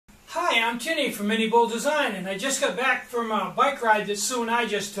Hi, I'm Tinnyy from minibulldesign, and I just got back from a bike ride that Sue and I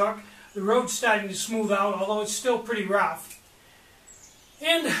just took. The road's starting to smooth out, although it's still pretty rough.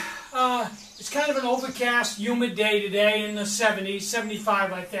 And it's kind of an overcast, humid day today in the 70s,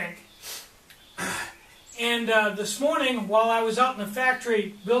 75 I think. And this morning, while I was out in the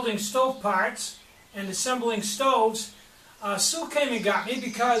factory building stove parts and assembling stoves, Sue came and got me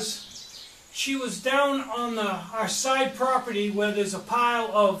because she was down on our side property where there's a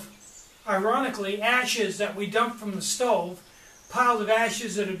pile of, ironically, ashes that we dumped from the stove, piles of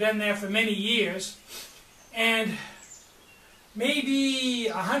ashes that have been there for many years, and maybe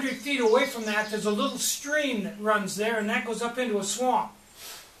 100 feet away from that there's a little stream that runs there, and that goes up into a swamp.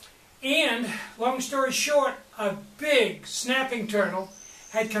 And, long story short, a big snapping turtle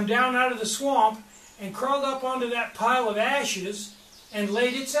had come down out of the swamp and crawled up onto that pile of ashes and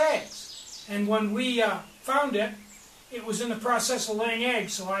laid its eggs. And when we found it, it was in the process of laying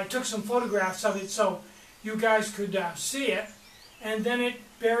eggs, so I took some photographs of it so you guys could see it. And then it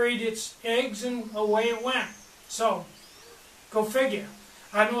buried its eggs and away it went. So, go figure.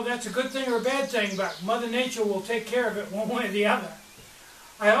 I don't know if that's a good thing or a bad thing, but Mother Nature will take care of it one way or the other.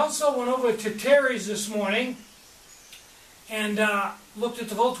 I also went over to Terry's this morning and looked at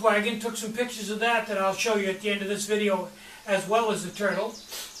the Volkswagen, took some pictures of that I'll show you at the end of this video, as well as the turtle.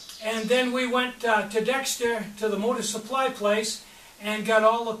 And then we went to Dexter, to the motor supply place, and got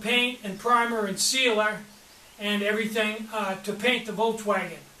all the paint and primer and sealer and everything to paint the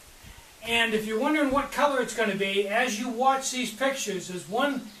Volkswagen. And if you're wondering what color it's going to be, as you watch these pictures, there's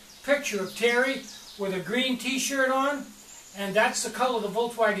one picture of Terry with a green t-shirt on, and that's the color the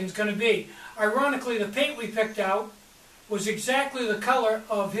Volkswagen's going to be. Ironically, the paint we picked out was exactly the color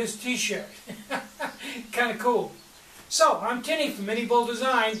of his t-shirt. Kind of cool. So, I'm Tinny from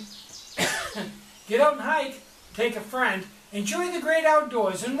minibulldesign. Get out and hike, take a friend, enjoy the great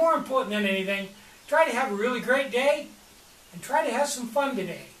outdoors, and more important than anything, try to have a really great day, and try to have some fun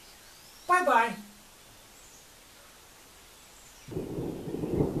today. Bye-bye.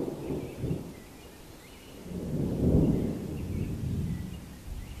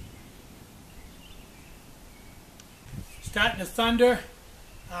 Starting to thunder.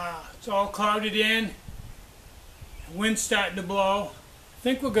 It's all clouded in. The wind's starting to blow. I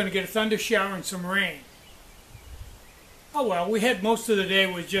think we're going to get a thunder shower and some rain. Oh well, we had most of the day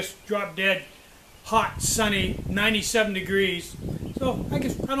was just drop dead, hot, sunny, 97 degrees. So I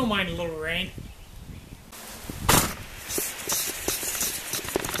guess I don't mind a little rain.